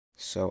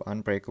So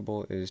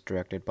Unbreakable is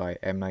directed by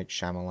M. Night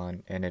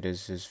Shyamalan, and it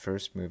is his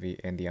first movie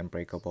in the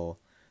Unbreakable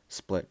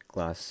split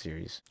glass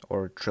series,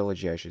 or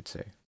trilogy I should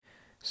say.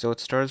 So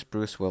it stars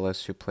Bruce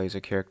Willis, who plays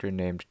a character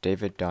named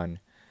David Dunn,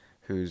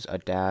 who's a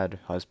dad,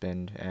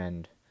 husband,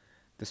 and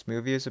this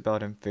movie is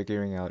about him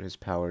figuring out his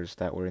powers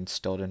that were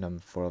instilled in him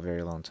for a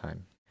very long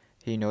time.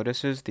 He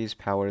notices these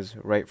powers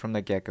right from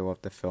the get-go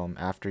of the film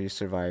after he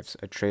survives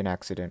a train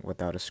accident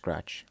without a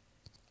scratch.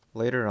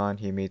 Later on,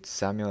 he meets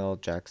Samuel L.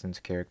 Jackson's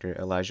character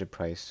Elijah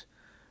Price,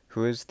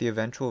 who is the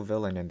eventual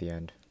villain in the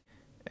end.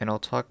 And I'll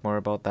talk more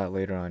about that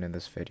later on in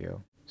this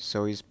video.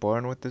 So he's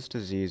born with this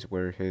disease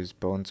where his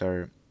bones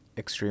are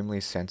extremely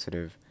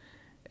sensitive,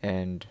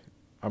 and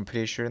I'm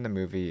pretty sure in the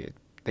movie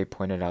they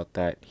pointed out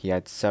that he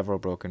had several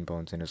broken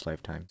bones in his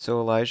lifetime. So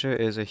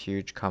Elijah is a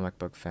huge comic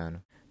book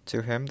fan.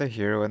 To him, the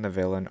hero and the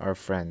villain are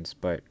friends,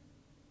 but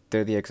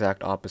they're the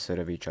exact opposite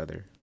of each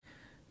other.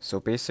 So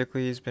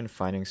basically, he's been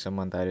finding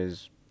someone that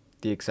is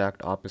the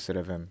exact opposite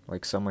of him,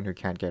 like someone who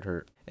can't get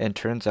hurt. And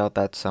turns out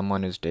that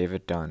someone is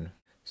David Dunn.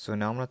 So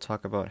now I'm going to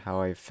talk about how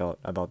I felt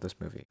about this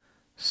movie.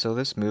 So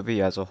this movie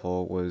as a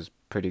whole was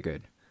pretty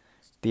good.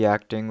 The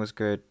acting was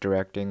good,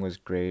 directing was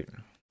great.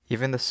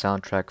 Even the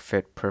soundtrack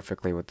fit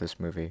perfectly with this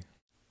movie.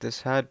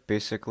 This had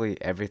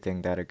basically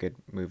everything that a good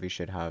movie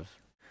should have.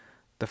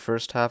 The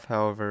first half,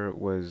 however,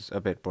 was a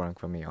bit boring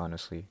for me,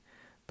 honestly.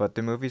 But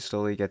the movie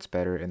slowly gets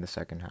better in the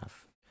second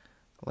half.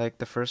 Like,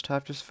 the first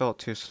half just felt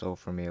too slow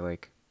for me,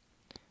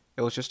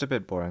 it was just a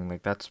bit boring.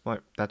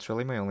 That's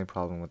really my only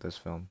problem with this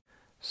film.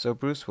 So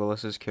Bruce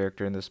Willis's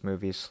character in this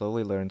movie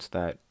slowly learns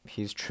that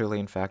he's truly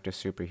in fact a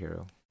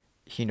superhero.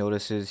 He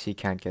notices he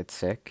can't get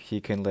sick,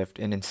 he can lift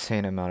an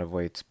insane amount of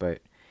weights,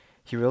 but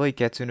he really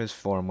gets in his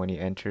form when he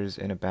enters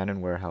an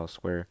abandoned warehouse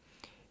where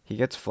he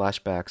gets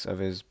flashbacks of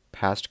his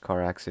past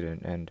car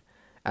accident, and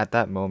at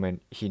that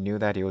moment he knew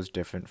that he was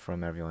different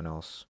from everyone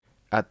else.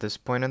 At this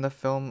point in the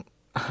film,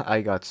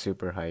 I got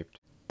super hyped.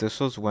 This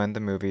was when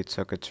the movie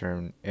took a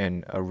turn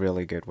in a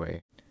really good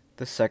way.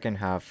 The second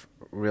half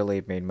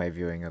really made my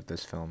viewing of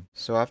this film.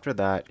 So after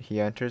that, he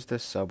enters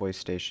this subway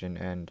station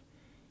and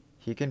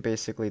he can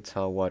basically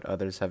tell what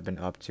others have been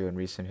up to in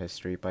recent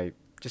history by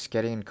just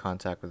getting in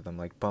contact with them,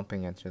 like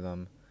bumping into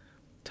them,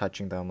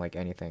 touching them, like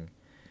anything.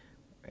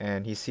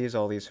 And he sees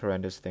all these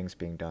horrendous things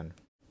being done.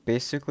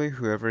 Basically,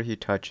 whoever he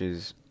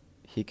touches,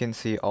 he can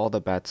see all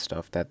the bad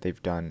stuff that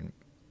they've done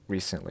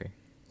recently.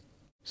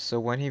 So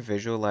when he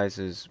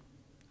visualizes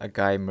a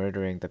guy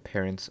murdering the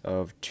parents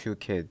of two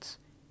kids,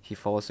 he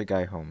follows the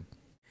guy home.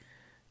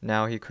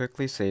 Now he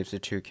quickly saves the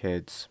two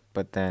kids,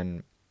 but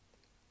then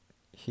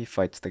he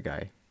fights the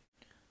guy.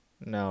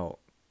 Now,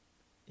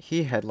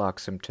 he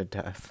headlocks him to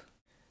death.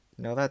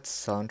 Now that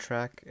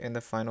soundtrack in the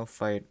final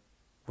fight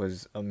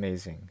was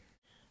amazing.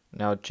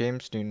 Now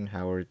James Newton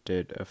Howard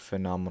did a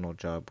phenomenal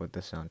job with the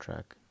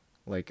soundtrack.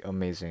 Like,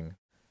 amazing.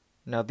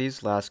 Now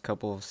these last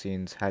couple of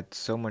scenes had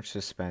so much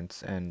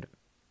suspense, and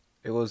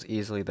it was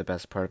easily the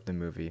best part of the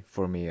movie,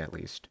 for me at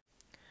least.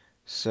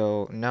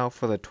 So now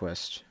for the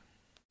twist.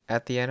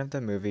 At the end of the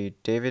movie,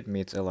 David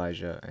meets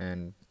Elijah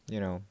and,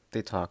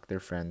 they talk, they're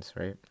friends,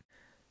 right?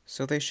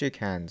 So they shake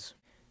hands,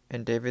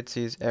 and David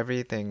sees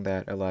everything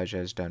that Elijah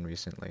has done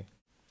recently.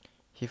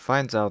 He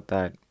finds out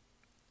that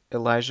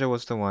Elijah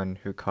was the one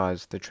who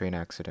caused the train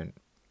accident.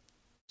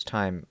 This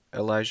time,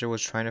 Elijah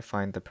was trying to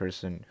find the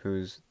person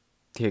who's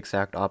the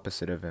exact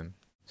opposite of him.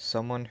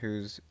 Someone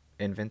who's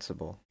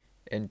invincible.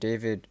 And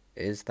David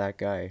is that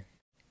guy.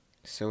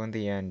 So in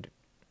the end,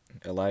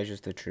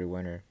 Elijah's the true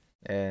winner.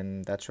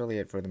 And that's really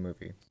it for the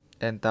movie.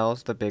 And that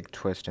was the big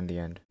twist in the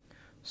end.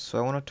 So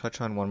I want to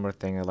touch on one more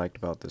thing I liked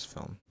about this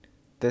film.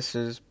 This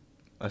is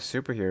a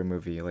superhero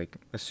movie, like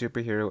a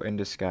superhero in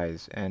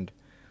disguise, and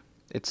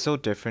it's so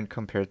different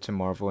compared to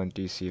Marvel and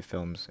DC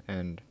films,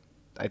 and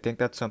I think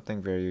that's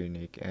something very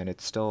unique, and it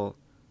still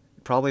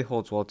probably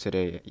holds well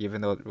today,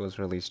 even though it was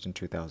released in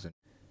 2000.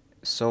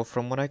 So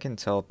from what I can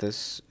tell,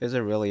 this is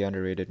a really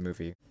underrated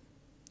movie,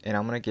 and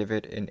I'm gonna give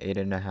it an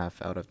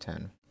 8.5 out of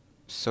 10.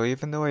 So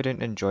even though I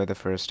didn't enjoy the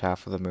first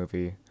half of the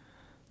movie,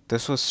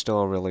 this was still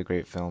a really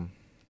great film.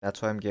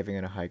 That's why I'm giving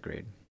it a high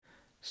grade.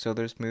 So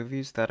there's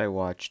movies that I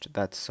watched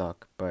that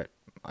suck, but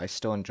I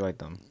still enjoyed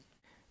them.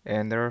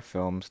 And there are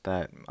films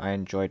that I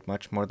enjoyed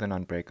much more than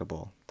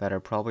Unbreakable, that are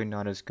probably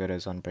not as good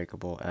as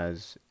Unbreakable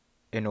as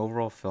an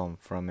overall film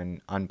from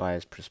an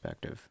unbiased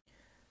perspective.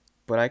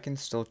 But I can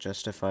still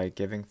justify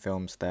giving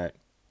films that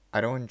I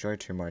don't enjoy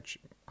too much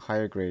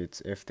higher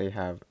grades if they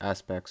have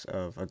aspects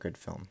of a good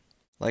film.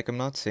 Like, I'm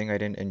not saying I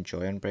didn't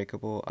enjoy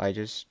Unbreakable, I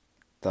just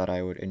thought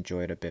I would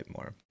enjoy it a bit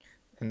more.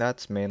 And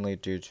that's mainly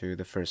due to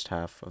the first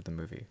half of the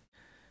movie.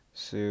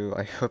 So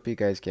I hope you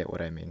guys get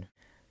what I mean.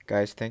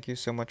 Guys, thank you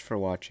so much for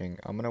watching.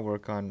 I'm gonna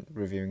work on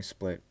reviewing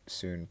Split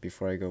soon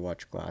before I go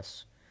watch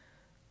Glass.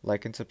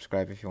 Like and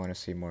subscribe if you want to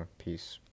see more. Peace.